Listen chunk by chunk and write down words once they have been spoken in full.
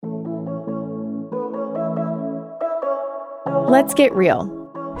Let's get real.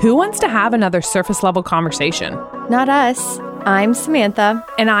 Who wants to have another surface level conversation? Not us. I'm Samantha.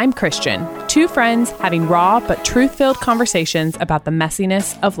 And I'm Christian. Two friends having raw but truth-filled conversations about the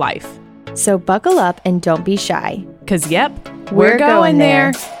messiness of life. So buckle up and don't be shy. 'Cause yep, We're going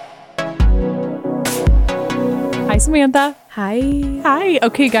there. Hi, Samantha. Hi. Hi.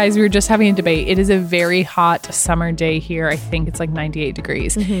 Okay, guys, we were just having a debate. It is a very hot summer day here. I think it's like 98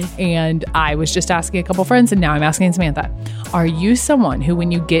 degrees. And I was just asking a couple friends, and now I'm asking Samantha, are you someone who,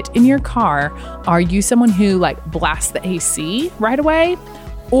 when you get in your car, are you someone who like blasts the AC right away?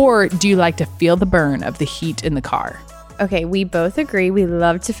 Or do you like to feel the burn of the heat in the car? Okay, we both agree. We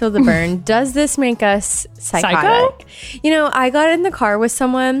love to feel the burn. Does this make us psychotic? Psycho? You know, I got in the car with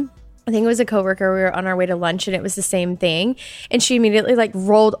someone. I think it was a coworker. We were on our way to lunch and it was the same thing. And she immediately like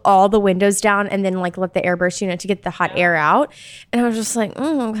rolled all the windows down and then like let the air burst, to get the hot air out. And I was just like, I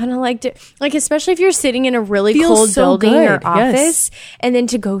kind of liked it. Like, especially if you're sitting in a really cold so building good. or office Yes. and then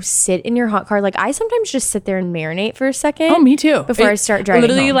to go sit in your hot car. Like, I sometimes just sit there and marinate for a second. Oh, me too. Before I start driving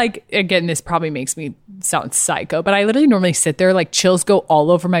Literally, home. like, again, this probably makes me sound psycho, but I literally normally sit there, like chills go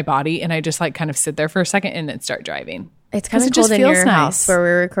all over my body, and I just like kind of sit there for a second and then start driving. It's kind of it just cold in feels your nice. house where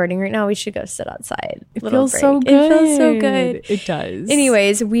we're recording right now. We should go sit outside. It feels so good. It feels so good. It does.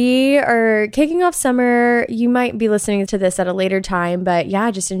 Anyways, we are kicking off summer. You might be listening to this at a later time, but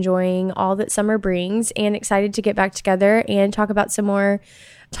yeah, just enjoying all that summer brings and excited to get back together and talk about some more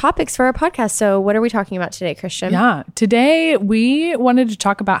topics for our podcast. So what are we talking about today, Christian? Yeah. Today, we wanted to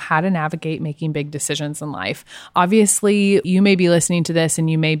talk about how to navigate making big decisions in life. Obviously, you may be listening to this and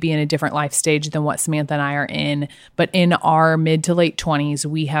you may be in a different life stage than what Samantha and I are in. But in our mid to late 20s,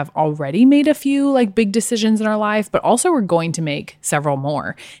 we have already made a few like big decisions in our life, but also we're going to make several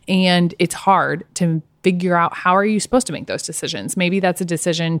more. And it's hard to figure out how are you supposed to make those decisions. Maybe that's a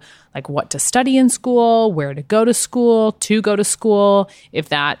decision like what to study in school, where to go to school, if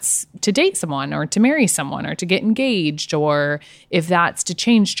that's to date someone or to marry someone or to get engaged, or if that's to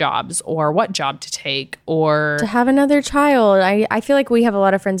change jobs or what job to take or To have another child. I feel like we have a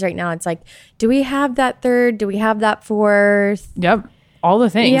lot of friends right now. It's like, do we have that third? Do we have that fourth? Yep. All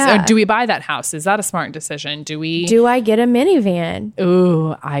the things. Yeah. Do we buy that house? Is that a smart decision? Do I get a minivan?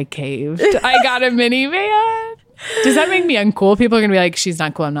 Ooh, I caved. I got a minivan. Does that make me uncool? People are going to be like, she's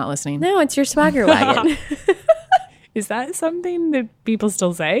not cool. I'm not listening. No, it's your swagger wagon. Is that something that people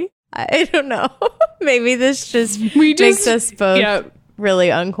still say? I don't know. Maybe this just We makes us both Yep. really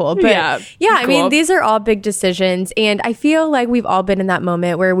uncool. But yeah, I mean, cool. these are all big decisions. And I feel like we've all been in that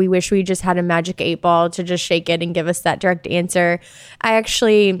moment where we wish we just had a magic 8-ball to just shake it and give us that direct answer. I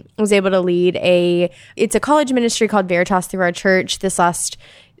actually was able to lead it's a college ministry called Veritas through our church this last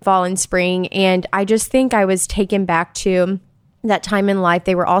fall and spring. And I just think I was taken back to that time in life.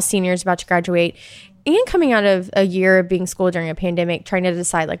 They were all seniors about to graduate and coming out of a year of being schooled during a pandemic, trying to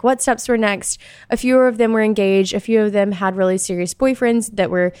decide like what steps were next. A few of them were engaged. A few of them had really serious boyfriends that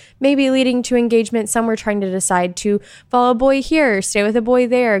were maybe leading to engagement. Some were trying to decide to follow a boy here, stay with a boy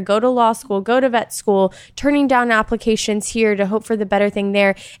there, go to law school, go to vet school, turning down applications here to hope for the better thing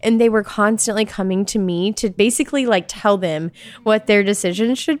there. And they were constantly coming to me to basically like tell them what their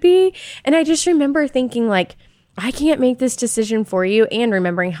decisions should be. And I just remember thinking like, I can't make this decision for you, and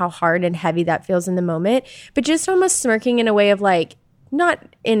remembering how hard and heavy that feels in the moment, but just almost smirking in a way of like, not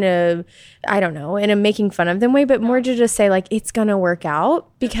in a, I don't know, in a making fun of them way, but more to just say like, it's going to work out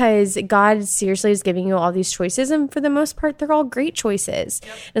because God seriously is giving you all these choices. And for the most part, they're all great choices.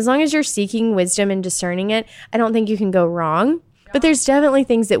 As long as you're seeking wisdom and discerning it, I don't think you can go wrong. But there's definitely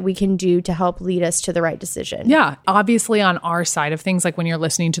things that we can do to help lead us to the right decision. Yeah. Obviously, on our side of things, like when you're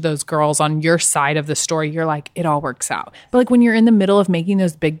listening to those girls on your side of the story, you're like, it all works out. But like when you're in the middle of making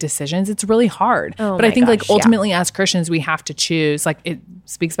those big decisions, it's really hard. But I think like ultimately as Christians, we have to choose, like it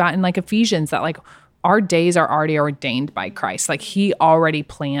speaks about in like Ephesians that like our days are already ordained by Christ. Like he already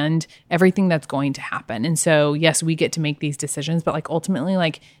planned everything that's going to happen. And so, yes, we get to make these decisions, but like ultimately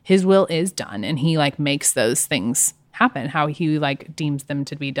like his will is done and he like makes those things happen, how he like deems them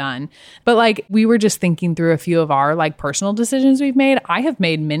to be done. But like we were just thinking through a few of our like personal decisions we've made. I have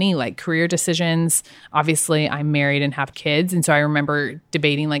made many like career decisions. Obviously, I'm married and have kids. And so I remember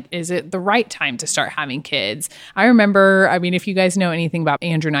debating like, is it the right time to start having kids? I remember, I mean, if you guys know anything about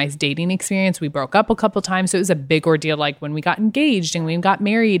Andrew and I's dating experience, we broke up a couple times. So it was a big ordeal like when we got engaged and we got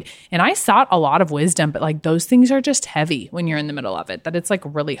married. And I sought a lot of wisdom, but like those things are just heavy when you're in the middle of it, that it's like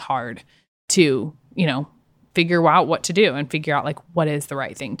really hard to, figure out what to do and figure out like what is the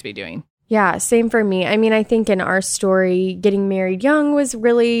right thing to be doing. Yeah, same for me. I mean, I think in our story, getting married young was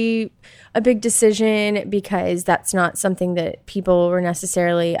really a big decision because that's not something that people were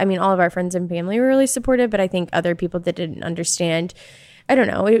necessarily, I mean, all of our friends and family were really supportive, but I think other people that didn't understand, I don't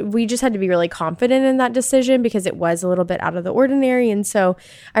know, we just had to be really confident in that decision because it was a little bit out of the ordinary. And so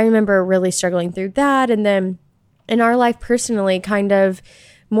I remember really struggling through that. And then in our life personally, kind of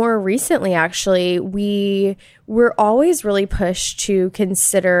more recently, actually, we were always really pushed to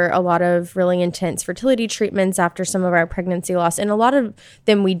consider a lot of really intense fertility treatments after some of our pregnancy loss. And a lot of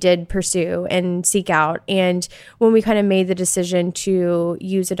them we did pursue and seek out. And when we kind of made the decision to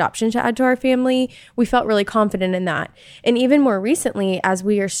use adoption to add to our family, we felt really confident in that. And even more recently, as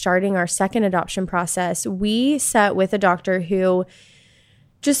we are starting our second adoption process, we sat with a doctor who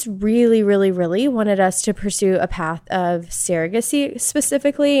just really, really, really wanted us to pursue a path of surrogacy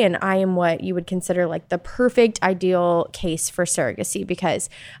specifically. And I am what you would consider like the perfect ideal case for surrogacy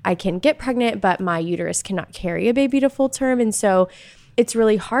because I can get pregnant, but my uterus cannot carry a baby to full term. And so it's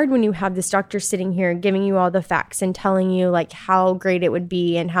really hard when you have this doctor sitting here giving you all the facts and telling you like how great it would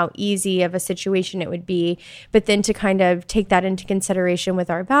be and how easy of a situation it would be, but then to kind of take that into consideration with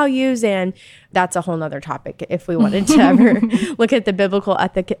our values. And that's a whole nother topic if we wanted to ever look at the biblical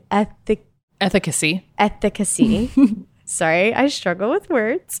efficacy. Sorry, I struggle with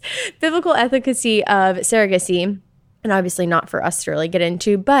words. Biblical efficacy of surrogacy, and obviously not for us to really get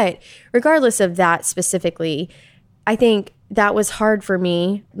into, but regardless of that specifically, I think that was hard for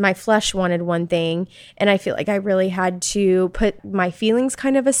me. My flesh wanted one thing, and I feel like I really had to put my feelings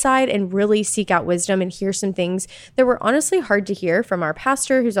kind of aside and really seek out wisdom and hear some things that were honestly hard to hear from our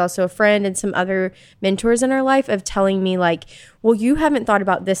pastor, who's also a friend, and some other mentors in our life of telling me like, well, you haven't thought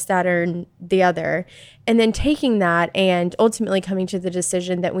about this, that, or the other. And then taking that and ultimately coming to the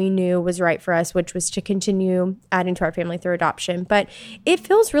decision that we knew was right for us, which was to continue adding to our family through adoption. But it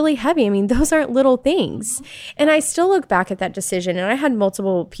feels really heavy. I mean, those aren't little things. And I still look back at that decision, and I had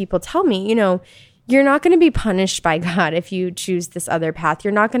multiple people tell me, you know, you're not going to be punished by God if you choose this other path.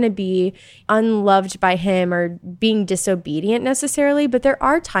 You're not going to be unloved by him or being disobedient necessarily, but there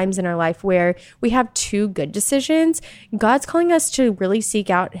are times in our life where we have two good decisions. God's calling us to really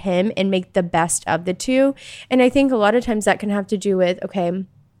seek out him and make the best of the two. And I think a lot of times that can have to do with, okay,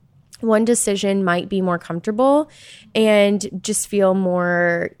 one decision might be more comfortable and just feel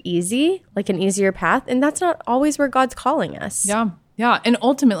more easy, like an easier path. And that's not always where God's calling us. Yeah. Yeah. And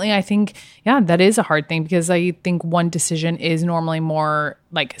ultimately, I think, that is a hard thing because I think one decision is normally more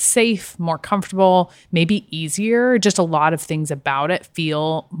like safe, more comfortable, maybe easier. Just a lot of things about it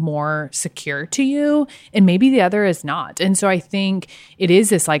feel more secure to you. And maybe the other is not. And so I think it is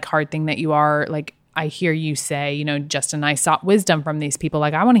this like hard thing that you are like, I hear you say, you know, Justin and I sought wisdom from these people.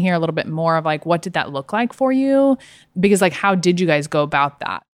 Like, I want to hear a little bit more of like, what did that look like for you? Because like, how did you guys go about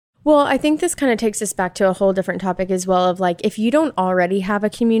that? Well, I think this kind of takes us back to a whole different topic as well of like, if you don't already have a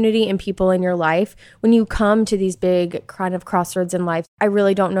community and people in your life, when you come to these big kind of crossroads in life, I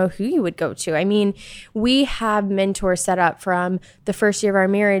really don't know who you would go to. I mean, we have mentors set up from the first year of our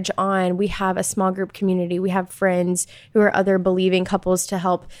marriage on. We have a small group community. We have friends who are other believing couples to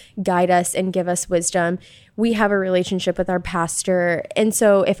help guide us and give us wisdom. We have a relationship with our pastor. And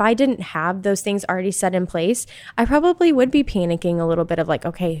so if I didn't have those things already set in place, I probably would be panicking a little bit of like,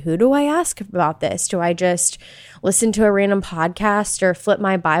 okay, who do I ask about this? Do I just listen to a random podcast or flip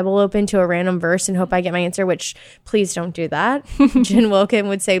my Bible open to a random verse and hope I get my answer? Which please don't do that. Jen Wilkin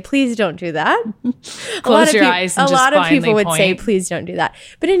would say, please don't do that. Close your eyes and a lot of people would say, please don't do that.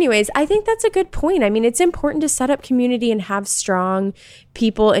 But anyways, I think that's a good point. I mean, it's important to set up community and have strong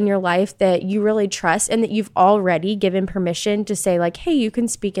people in your life that you really trust and that you've already given permission to say like, hey, you can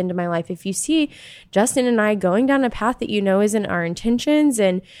speak into my life if you see Justin and I going down a path that you know isn't our intentions.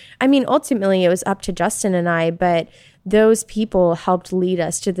 And I mean, ultimately it was up to Justin and I, but those people helped lead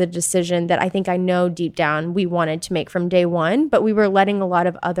us to the decision that I think I know deep down we wanted to make from day one, but we were letting a lot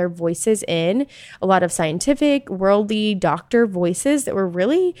of other voices in, a lot of scientific, worldly doctor voices that were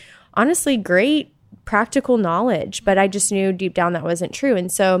really honestly great practical knowledge, but I just knew deep down that wasn't true.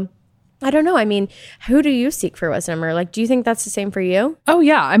 And so I don't know. I mean, who do you seek for wisdom? Or like, do you think that's the same for you? Oh,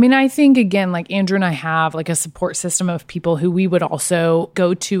 yeah. I mean, I think, again, like Andrew and I have like a support system of people who we would also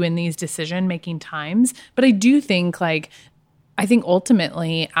go to in these decision-making times. But I do think I think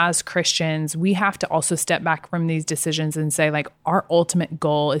ultimately as Christians, we have to also step back from these decisions and say like our ultimate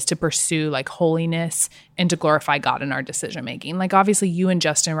goal is to pursue like holiness and to glorify God in our decision making. Like obviously you and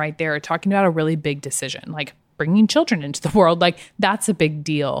Justin right there are talking about a really big decision, like bringing children into the world. Like that's a big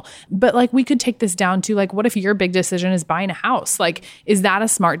deal. But like we could take this down to like, what if your big decision is buying a house? Like, is that a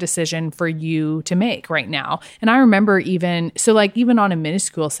smart decision for you to make right now? And I remember even on a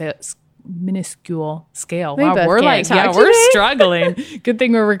minuscule minuscule scale. We Wow, both we're can't talk we're today. struggling. Good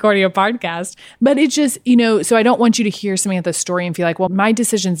thing we're recording a podcast. But it's just, so I don't want you to hear something at the story and feel like, well, my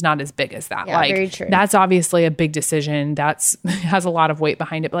decision's not as big as that. Yeah, very true. That's obviously a big decision. That's has a lot of weight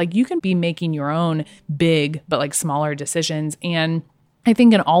behind it. But like, you can be making your own big, but like smaller decisions. And I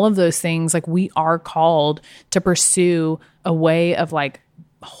think in all of those things, like, we are called to pursue a way of like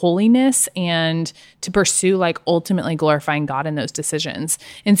holiness and to pursue like ultimately glorifying God in those decisions.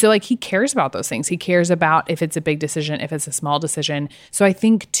 And so like, he cares about those things. He cares about if it's a big decision, if it's a small decision. So I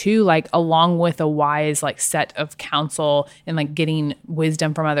think too, like, along with a wise like set of counsel and like getting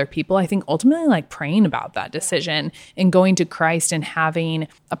wisdom from other people, I think ultimately like praying about that decision and going to Christ and having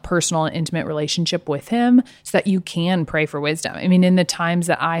a personal and intimate relationship with him so that you can pray for wisdom. I mean, in the times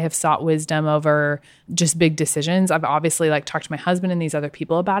that I have sought wisdom over just big decisions, I've obviously like talked to my husband and these other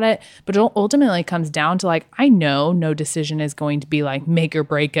people about it, but it ultimately comes down to like, I know no decision is going to be like make or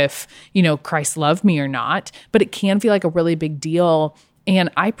break if, Christ loved me or not, but it can feel like a really big deal. And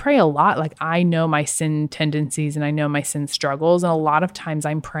I pray a lot. Like, I know my sin tendencies and I know my sin struggles. And a lot of times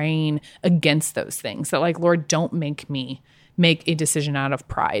I'm praying against those things, that like, Lord, don't make me make a decision out of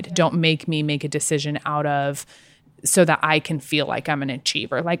pride. Don't make me make a decision out of so that I can feel like I'm an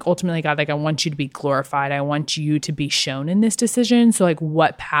achiever. Like, ultimately, God, like, I want you to be glorified. I want you to be shown in this decision. So like,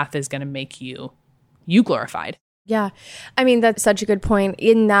 what path is going to make you glorified? Yeah. I mean, that's such a good point.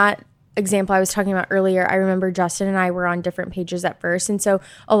 In that example I was talking about earlier, I remember Justin and I were on different pages at first. And so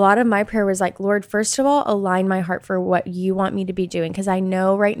a lot of my prayer was like, Lord, first of all, align my heart for what you want me to be doing. Because I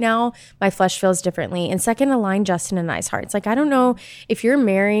know right now my flesh feels differently. And second, align Justin and I's hearts. Like, I don't know if you're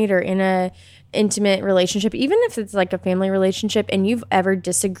married or in a intimate relationship, even if it's like a family relationship, and you've ever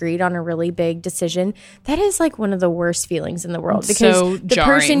disagreed on a really big decision, that is like one of the worst feelings in the world, because so the jarring.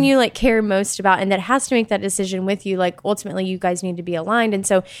 person you like care most about and that has to make that decision with you, like, ultimately you guys need to be aligned. And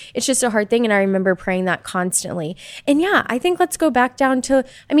so it's just a hard thing. And I remember praying that constantly. And yeah, I think let's go back down to,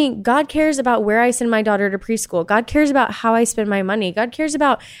 I mean, God cares about where I send my daughter to preschool. God cares about how I spend my money. God cares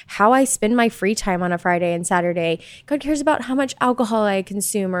about how I spend my free time on a Friday and Saturday. God cares about how much alcohol I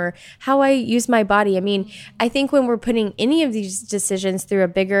consume or how I use my body. I mean, I think when we're putting any of these decisions through a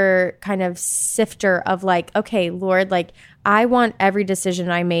bigger kind of sifter of like, okay, Lord, like, I want every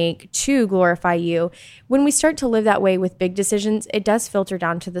decision I make to glorify you. When we start to live that way with big decisions, it does filter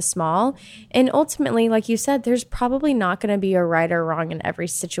down to the small. And ultimately, like you said, there's probably not going to be a right or wrong in every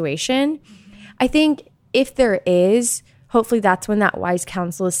situation. I think if there is, hopefully that's when that wise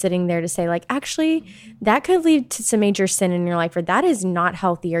counsel is sitting there to say, like, actually, that could lead to some major sin in your life, or that is not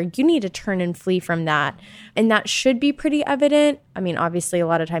healthy, or you need to turn and flee from that. And that should be pretty evident. I mean, obviously, a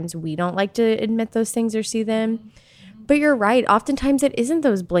lot of times we don't like to admit those things or see them. But you're right. Oftentimes it isn't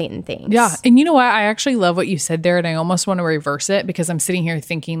those blatant things. Yeah. And you know what? I actually love what you said there. And I almost want to reverse it, because I'm sitting here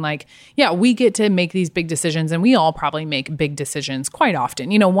thinking like, yeah, we get to make these big decisions, and we all probably make big decisions quite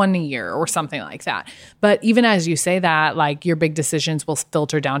often, one a year or something like that. But even as you say that, like, your big decisions will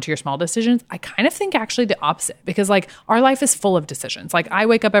filter down to your small decisions, I kind of think actually the opposite, because like, our life is full of decisions. Like, I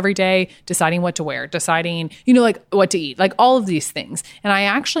wake up every day deciding what to wear, deciding, like, what to eat, like all of these things. And I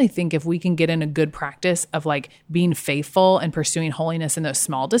actually think if we can get in a good practice of like being faithful and pursuing holiness in those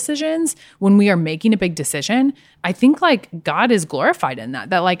small decisions, when we are making a big decision, I think like God is glorified in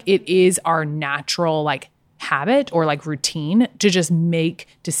that like it is our natural like habit or like routine to just make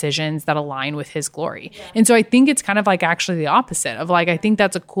decisions that align with his glory. Yeah. And so I think it's kind of like actually the opposite of like, I think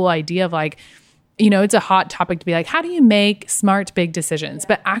that's a cool idea of like, it's a hot topic to be like, how do you make smart, big decisions?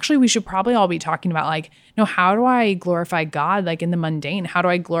 Yeah. But actually we should probably all be talking about like, how do I glorify God? Like in the mundane, how do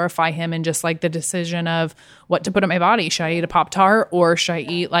I glorify him in just like the decision of what to put in my body? Should I eat a Pop-Tart, or should I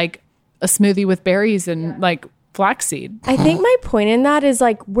eat like a smoothie with berries and like flaxseed? I think my point in that is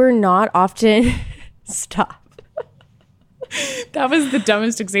like, we're not often stop. That was the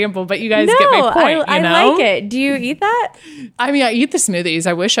dumbest example, but you guys get my point. I like it. Do you eat that? I mean, I eat the smoothies.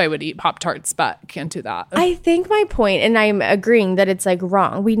 I wish I would eat Pop-Tarts, but can't do that. I think my point, and I'm agreeing that it's like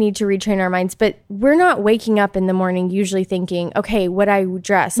wrong. We need to retrain our minds, but we're not waking up in the morning usually thinking, okay, what I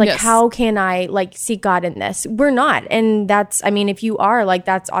dress, like, yes, how can I like seek God in this? We're not. And that's, I mean, if you are, like,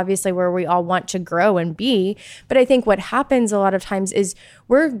 that's obviously where we all want to grow and be. But I think what happens a lot of times is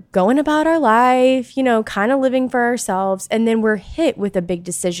we're going about our life, kind of living for ourselves. And And then we're hit with a big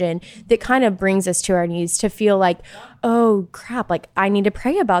decision that kind of brings us to our knees to feel like, oh crap, like I need to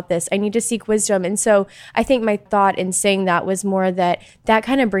pray about this. I need to seek wisdom. And so I think my thought in saying that was more that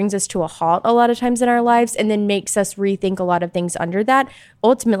kind of brings us to a halt a lot of times in our lives and then makes us rethink a lot of things under that.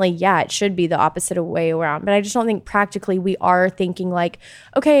 Ultimately, yeah, it should be the opposite of way around. But I just don't think practically we are thinking like,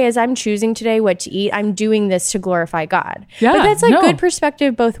 okay, as I'm choosing today what to eat, I'm doing this to glorify God. Yeah, but that's like good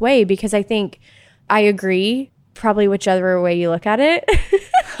perspective both way, because I think I agree probably whichever way you look at it.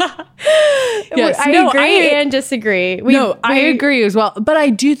 Yes, I agree and disagree. I agree as well. But I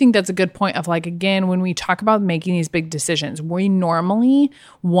do think that's a good point of like, again, when we talk about making these big decisions, we normally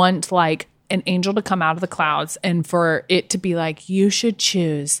want like an angel to come out of the clouds and for it to be like, you should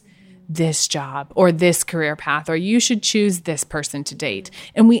choose this job or this career path, or you should choose this person to date.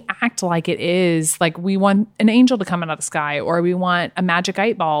 And we act like it is like we want an angel to come out of the sky, or we want a magic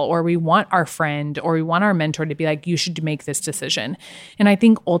 8-ball, or we want our friend or we want our mentor to be like, you should make this decision. And I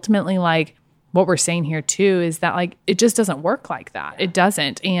think ultimately, like, what we're saying here too is that like it just doesn't work like that. It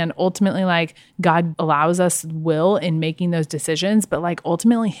doesn't. And ultimately, like, God allows us will in making those decisions, but like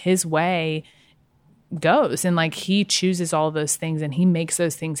ultimately his way goes, and like he chooses all of those things and he makes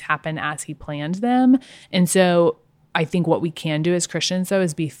those things happen as he planned them. And so I think what we can do as Christians though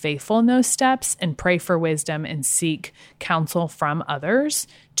is be faithful in those steps and pray for wisdom and seek counsel from others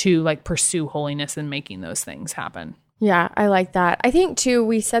to like pursue holiness and making those things happen. Yeah, I like that. I think too,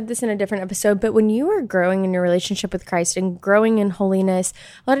 we said this in a different episode, but when you are growing in your relationship with Christ and growing in holiness,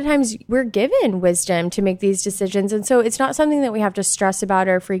 a lot of times we're given wisdom to make these decisions. And so it's not something that we have to stress about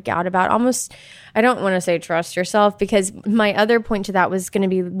or freak out about. Almost, I don't want to say trust yourself, because my other point to that was going to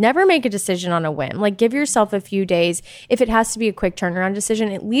be never make a decision on a whim. Like give yourself a few days. If it has to be a quick turnaround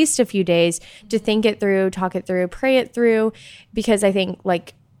decision, at least a few days to think it through, talk it through, pray it through, because I think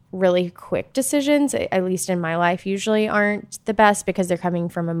like really quick decisions, at least in my life, usually aren't the best because they're coming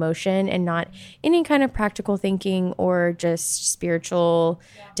from emotion and not any kind of practical thinking or just spiritual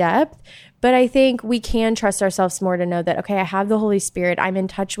depth. But I think we can trust ourselves more to know that, okay, I have the Holy Spirit. I'm in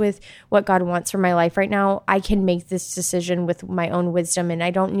touch with what God wants for my life right now. I can make this decision with my own wisdom, and I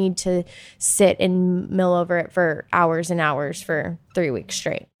don't need to sit and mill over it for hours and hours for 3 weeks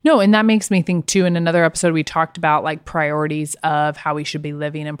straight. No, and that makes me think too, in another episode, we talked about like priorities of how we should be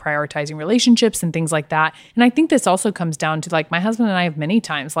living and prioritizing relationships and things like that. And I think this also comes down to like my husband and I have many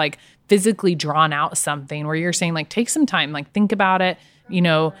times like physically drawn out something where you're saying like, take some time, like think about it. You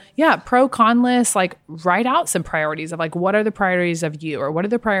know, yeah, pro con list, like write out some priorities of like, what are the priorities of you, or what are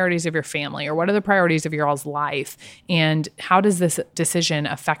the priorities of your family, or what are the priorities of your all's life? And how does this decision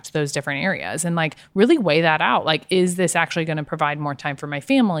affect those different areas? And like really weigh that out. Like, is this actually going to provide more time for my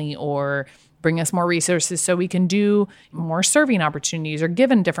family or bring us more resources so we can do more serving opportunities or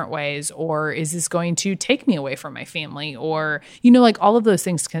give in different ways? Or is this going to take me away from my family? Or, you know, like all of those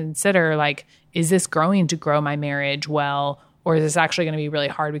things to consider, like, is this growing to grow my marriage well? Or is this actually going to be really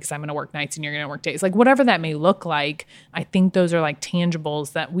hard because I'm going to work nights and you're going to work days? Like whatever that may look like, I think those are like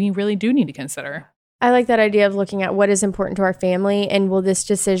tangibles that we really do need to consider. I like that idea of looking at what is important to our family, and will this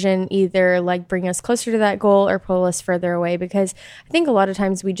decision either like bring us closer to that goal or pull us further away? Because I think a lot of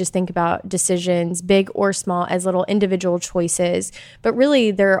times we just think about decisions, big or small, as little individual choices, but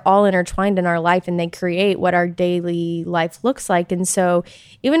really they're all intertwined in our life and they create what our daily life looks like. And so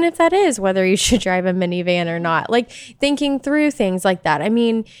even if that is whether you should drive a minivan or not, like thinking through things like that, I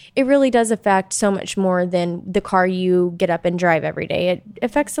mean, it really does affect so much more than the car you get up and drive every day. It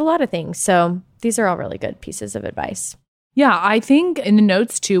affects a lot of things. So these are all really good pieces of advice. Yeah, I think in the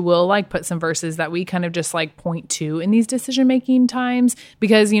notes too, we'll like put some verses that we kind of just like point to in these decision-making times,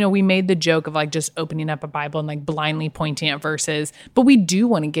 because, you know, we made the joke of like just opening up a Bible and like blindly pointing at verses, but we do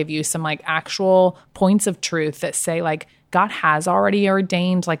want to give you some like actual points of truth that say like God has already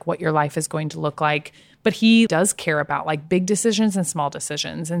ordained like what your life is going to look like, but he does care about like big decisions and small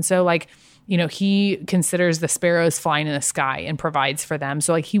decisions. And so like, you know, he considers the sparrows flying in the sky and provides for them.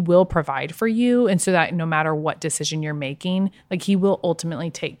 So like he will provide for you. And so that no matter what decision you're making, like he will ultimately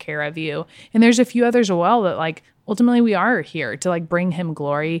take care of you. And there's a few others as well that like ultimately we are here to like bring him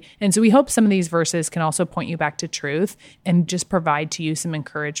glory. And so we hope some of these verses can also point you back to truth and just provide to you some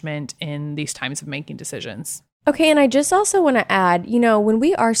encouragement in these times of making decisions. Okay, and I just also want to add, you know, when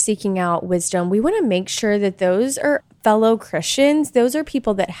we are seeking out wisdom, we want to make sure that those are fellow Christians, those are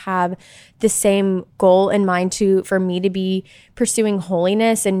people that have the same goal in mind for me to be pursuing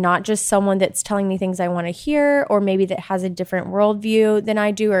holiness, and not just someone that's telling me things I want to hear, or maybe that has a different worldview than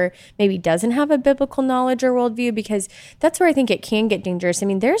I do, or maybe doesn't have a biblical knowledge or worldview, because that's where I think it can get dangerous. I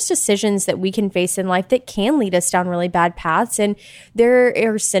mean, there's decisions that we can face in life that can lead us down really bad paths, and there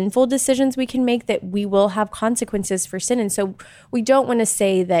are sinful decisions we can make that we will have consequences for sin. And so we don't want to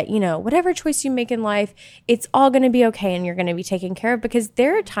say that, whatever choice you make in life, it's all going to be okay and you're going to be taken care of, because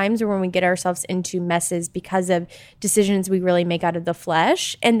there are times when we get ourselves into messes because of decisions we really make out of the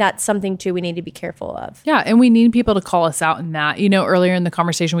flesh. And that's something too we need to be careful of. Yeah. And we need people to call us out in that. Earlier in the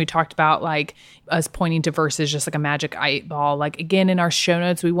conversation, we talked about like us pointing to verses just like a magic 8-ball. Like, again, in our show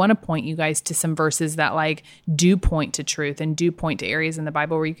notes, we want to point you guys to some verses that like do point to truth and do point to areas in the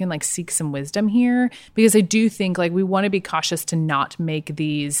Bible where you can like seek some wisdom here. Because I do think like we want to be cautious to not make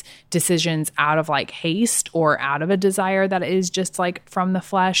these decisions out of like haste or out of a desire that is just like from the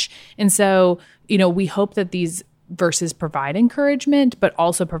flesh. And so, we hope that these verses provide encouragement, but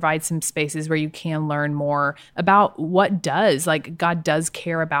also provide some spaces where you can learn more about what God does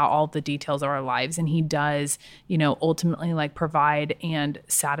care about all the details of our lives. And he does, ultimately like provide and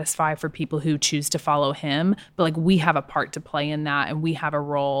satisfy for people who choose to follow him. But like we have a part to play in that, and we have a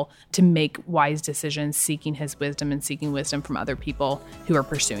role to make wise decisions, seeking his wisdom and seeking wisdom from other people who are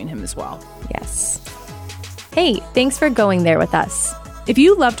pursuing him as well. Yes. Hey, thanks for going there with us. If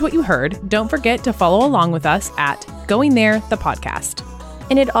you loved what you heard, don't forget to follow along with us at Going There, the podcast.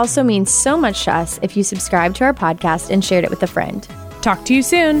 And it also means so much to us if you subscribe to our podcast and shared it with a friend. Talk to you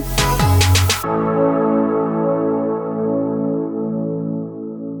soon.